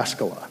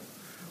Pataskala.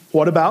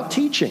 What about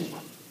teaching?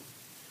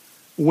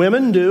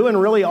 Women do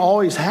and really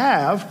always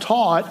have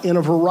taught in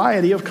a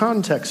variety of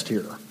contexts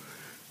here.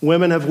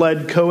 Women have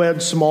led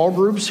co-ed small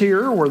groups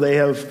here where they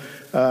have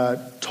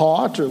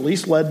taught or at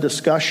least led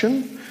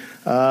discussion.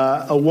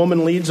 A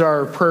woman leads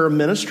our prayer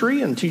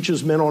ministry and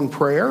teaches men on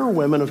prayer.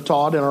 Women have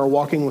taught in our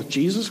Walking with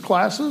Jesus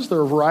classes. There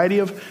are a variety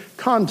of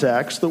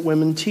contexts that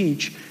women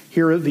teach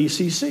here at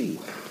VCC.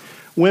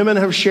 Women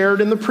have shared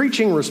in the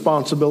preaching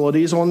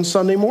responsibilities on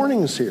Sunday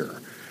mornings here.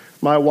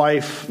 My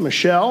wife,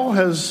 Michelle,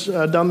 has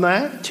done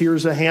that.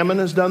 Tirza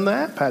Hammond has done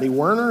that. Patty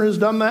Werner has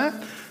done that.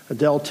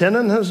 Adele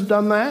Tennant has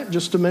done that,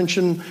 just to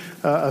mention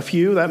a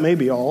few. That may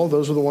be all.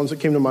 Those are the ones that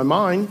came to my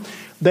mind.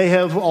 They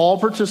have all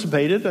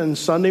participated in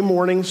Sunday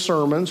morning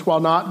sermons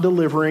while not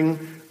delivering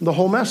the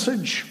whole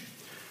message.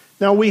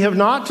 Now, we have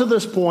not to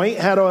this point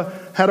had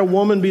a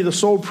woman be the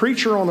sole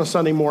preacher on a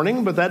Sunday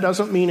morning, but that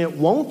doesn't mean it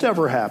won't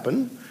ever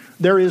happen.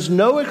 There is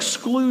no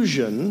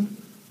exclusion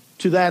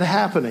to that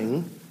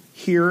happening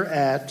here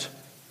at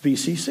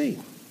VCC.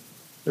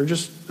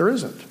 There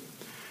isn't.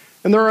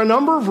 And there are a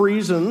number of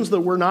reasons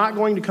that we're not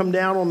going to come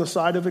down on the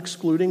side of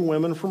excluding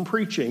women from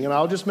preaching, and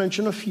I'll just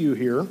mention a few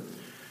here.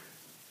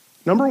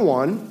 Number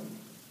one,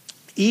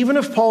 even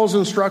if Paul's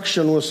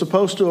instruction was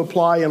supposed to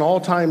apply in all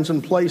times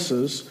and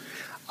places,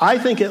 I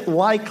think it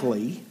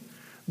likely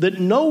that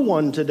no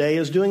one today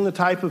is doing the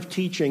type of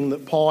teaching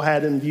that Paul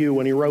had in view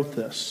when he wrote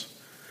this.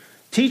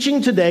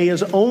 Teaching today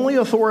is only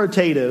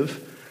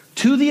authoritative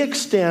to the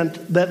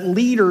extent that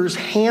leaders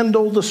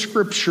handle the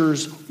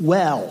scriptures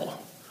well.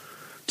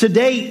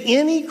 Today,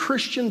 any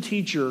Christian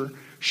teacher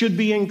should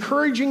be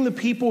encouraging the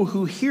people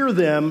who hear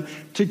them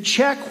to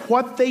check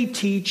what they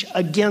teach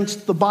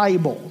against the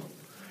Bible.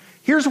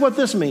 Here's what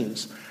this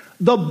means.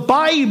 The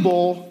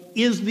Bible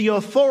is the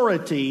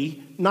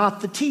authority,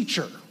 not the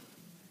teacher.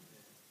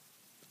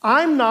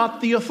 I'm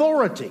not the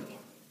authority.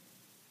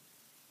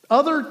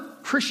 Other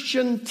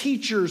Christian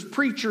teachers,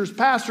 preachers,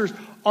 pastors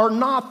are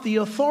not the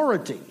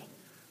authority.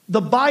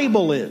 The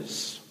Bible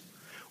is.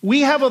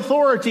 We have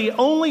authority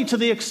only to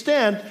the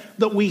extent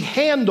that we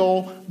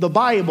handle the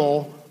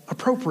Bible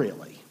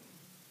appropriately.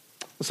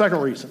 The second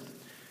reason,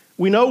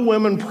 we know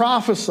women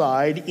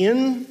prophesied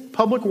in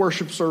public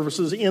worship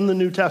services in the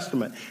New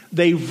Testament.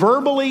 They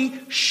verbally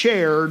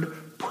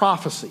shared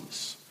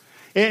prophecies.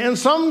 And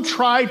some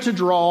try to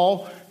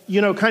draw,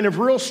 kind of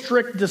real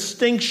strict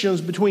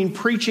distinctions between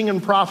preaching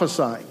and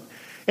prophesying.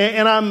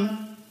 And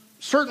I'm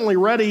certainly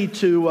ready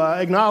to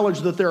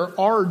acknowledge that there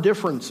are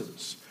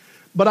differences.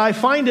 But I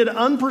find it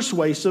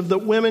unpersuasive that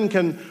women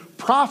can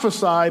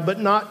prophesy but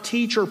not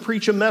teach or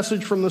preach a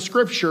message from the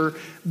Scripture,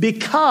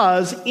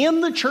 because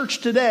in the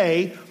church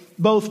today,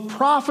 both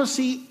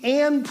prophecy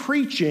and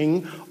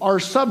preaching are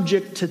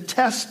subject to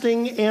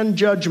testing and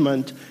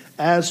judgment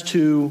as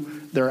to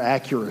their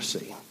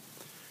accuracy.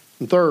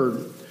 And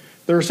third,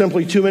 there are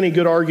simply too many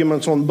good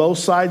arguments on both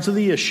sides of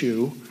the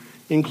issue,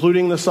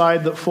 including the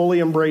side that fully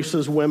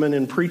embraces women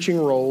in preaching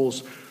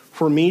roles,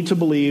 for me to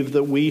believe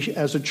that we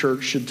as a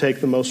church should take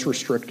the most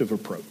restrictive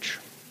approach.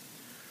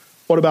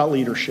 What about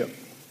leadership?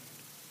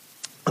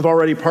 I've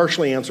already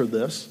partially answered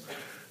this.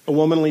 A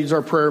woman leads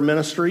our prayer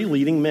ministry,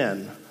 leading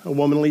men. A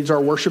woman leads our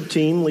worship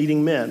team,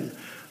 leading men.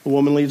 A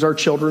woman leads our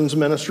children's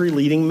ministry,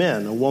 leading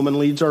men. A woman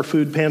leads our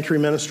food pantry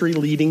ministry,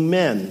 leading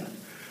men.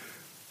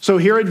 So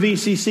here at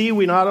VCC,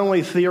 we not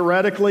only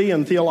theoretically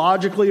and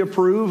theologically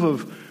approve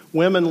of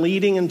women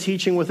leading and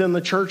teaching within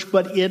the church,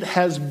 but it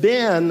has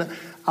been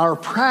our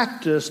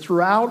practice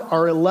throughout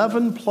our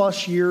 11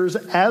 plus years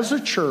as a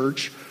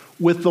church,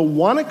 with the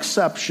one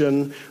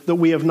exception that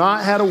we have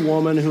not had a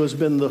woman who has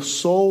been the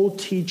sole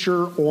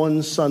teacher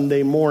on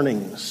Sunday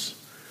mornings.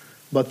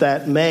 But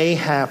that may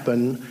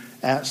happen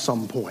at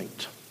some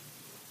point.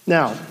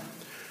 Now,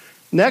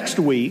 next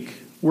week,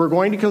 we're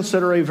going to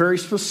consider a very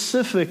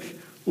specific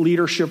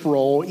leadership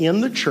role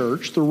in the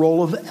church, the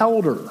role of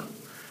elder.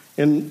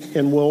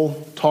 And we'll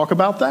talk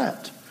about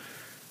that.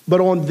 But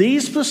on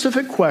these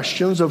specific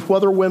questions of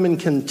whether women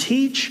can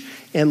teach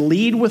and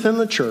lead within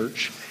the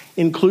church,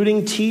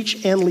 including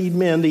teach and lead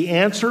men, the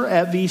answer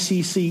at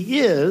VCC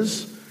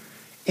is,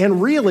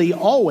 and really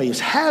always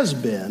has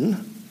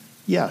been,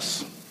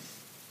 yes.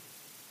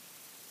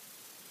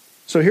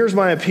 So here's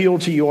my appeal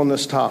to you on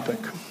this topic.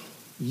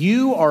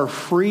 You are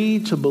free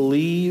to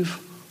believe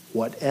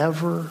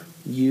whatever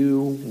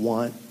you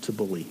want to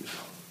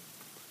believe.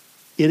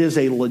 It is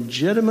a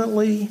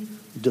legitimately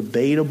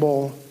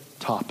debatable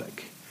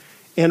topic.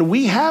 And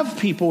we have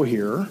people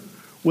here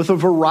with a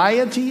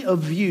variety of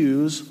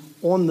views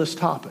on this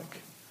topic.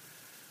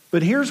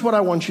 But here's what I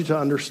want you to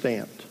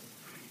understand.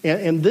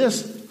 And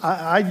this,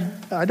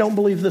 I don't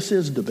believe this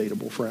is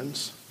debatable,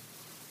 friends.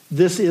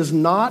 This is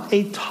not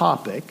a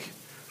topic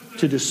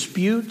to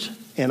dispute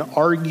and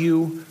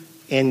argue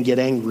and get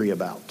angry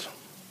about.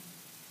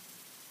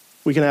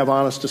 We can have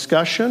honest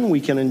discussion, we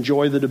can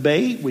enjoy the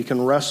debate, we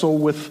can wrestle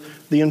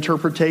with the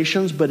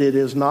interpretations, but it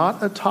is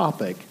not a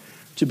topic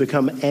to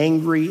become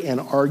angry and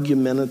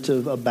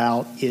argumentative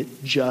about.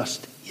 It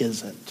just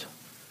isn't.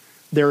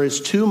 There is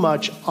too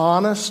much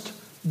honest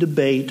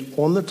debate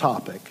on the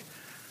topic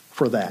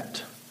for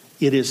that.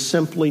 It is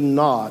simply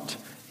not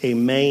a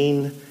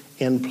main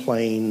and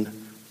plain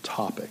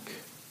topic.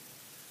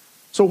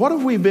 So what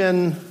have we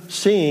been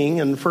seeing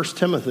in 1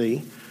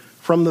 Timothy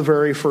from the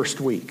very first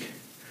week?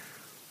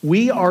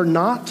 We are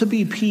not to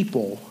be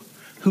people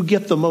who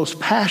get the most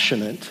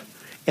passionate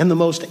and the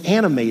most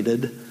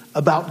animated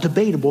about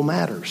debatable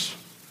matters.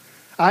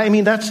 I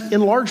mean, that's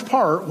in large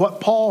part what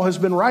Paul has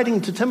been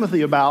writing to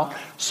Timothy about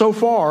so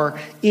far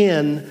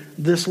in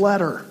this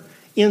letter.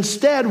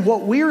 Instead,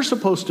 what we're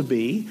supposed to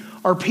be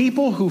are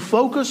people who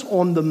focus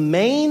on the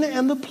main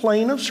and the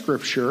plain of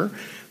Scripture,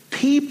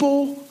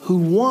 People who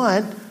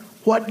want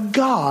what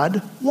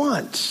God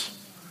wants.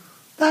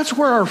 That's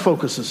where our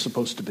focus is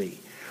supposed to be.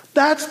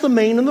 That's the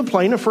main and the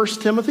plain of 1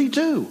 Timothy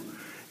 2.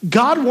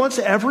 God wants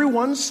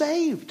everyone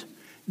saved.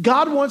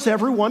 God wants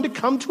everyone to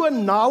come to a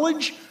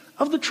knowledge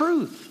of the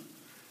truth.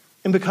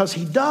 And because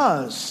he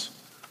does,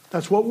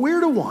 that's what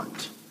we're to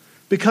want.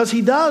 Because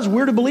he does,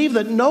 we're to believe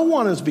that no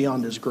one is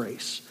beyond his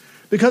grace.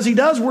 Because he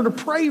does, we're to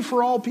pray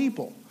for all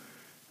people.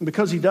 And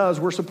because he does,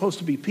 we're supposed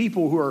to be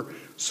people who are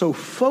so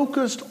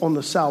focused on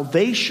the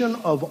salvation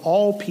of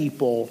all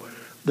people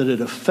that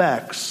it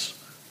affects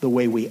the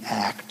way we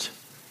act.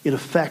 It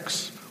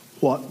affects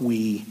what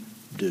we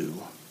do.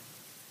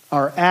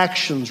 Our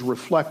actions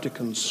reflect a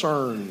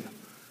concern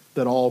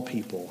that all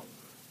people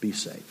be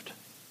saved.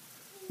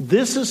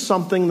 This is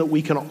something that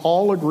we can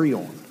all agree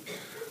on.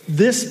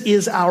 This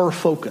is our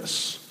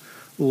focus.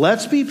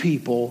 Let's be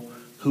people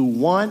who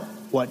want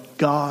what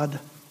God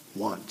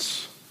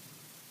wants.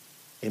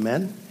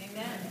 Amen?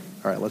 Amen.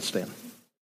 All right, let's stand.